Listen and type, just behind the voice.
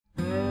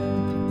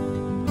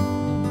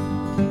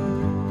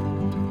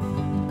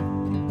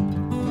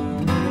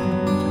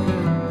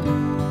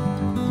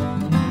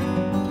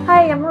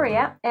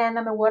and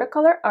I'm a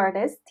watercolor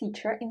artist,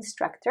 teacher,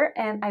 instructor,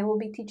 and I will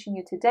be teaching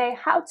you today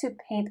how to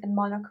paint in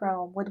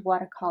monochrome with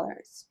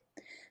watercolors.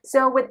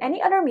 So with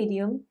any other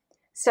medium,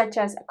 such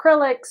as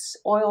acrylics,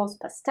 oils,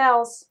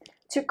 pastels,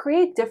 to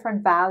create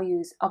different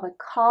values of a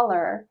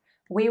color,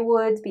 we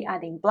would be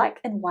adding black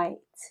and white.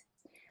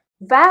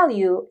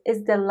 Value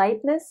is the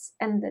lightness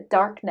and the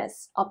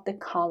darkness of the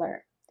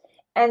color.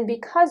 And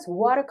because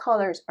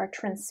watercolors are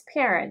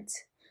transparent,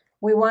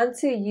 we want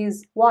to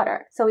use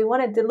water. So we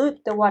want to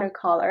dilute the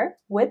watercolor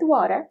with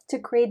water to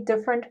create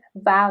different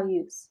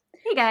values.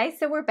 Hey guys,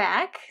 so we're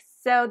back.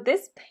 So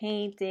this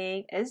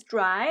painting is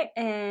dry,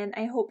 and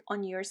I hope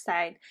on your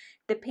side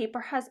the paper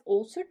has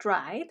also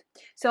dried.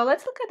 So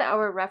let's look at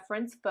our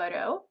reference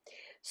photo.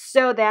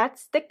 So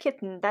that's the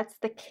kitten, that's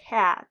the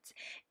cat.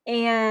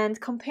 And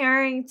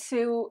comparing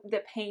to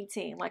the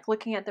painting, like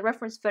looking at the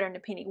reference photo in the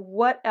painting,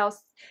 what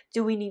else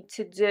do we need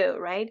to do,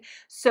 right?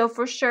 So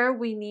for sure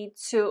we need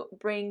to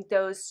bring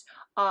those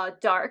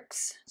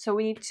darks. So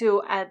we need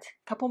to add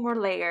a couple more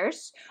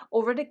layers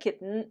over the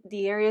kitten,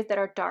 the areas that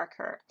are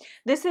darker.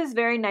 This is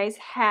very nice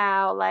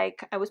how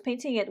like I was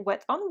painting it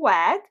wet on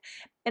wet,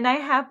 and I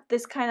have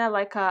this kind of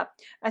like a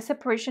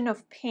separation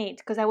of paint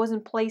because I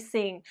wasn't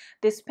placing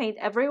this paint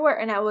everywhere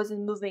and I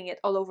wasn't moving it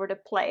all over the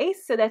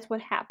place. So that's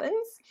what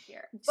happens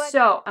here.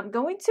 So I'm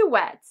going to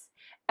wet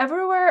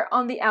everywhere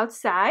on the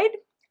outside.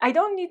 I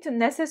don't need to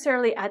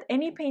necessarily add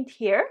any paint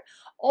here,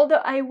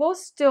 although I will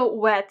still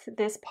wet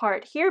this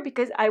part here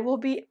because I will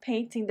be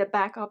painting the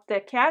back of the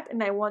cat,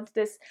 and I want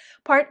this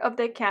part of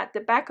the cat, the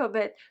back of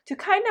it, to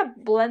kind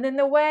of blend in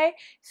a way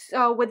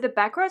with the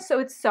background so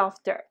it's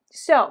softer.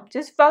 So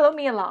just follow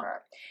me along.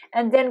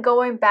 And then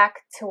going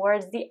back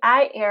towards the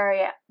eye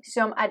area,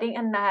 so I'm adding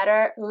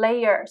another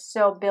layer,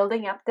 so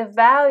building up the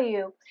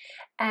value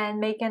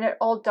and making it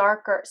all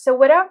darker. So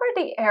whatever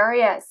the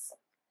areas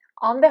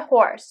on the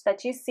horse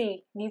that you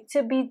see need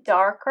to be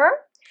darker.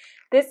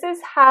 This is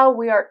how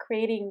we are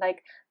creating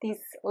like these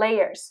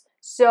layers.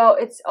 So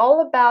it's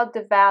all about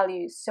the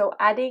values. So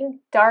adding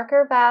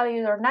darker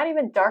values, or not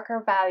even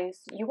darker values.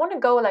 You want to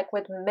go like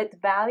with mid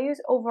values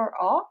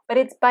overall, but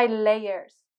it's by layers.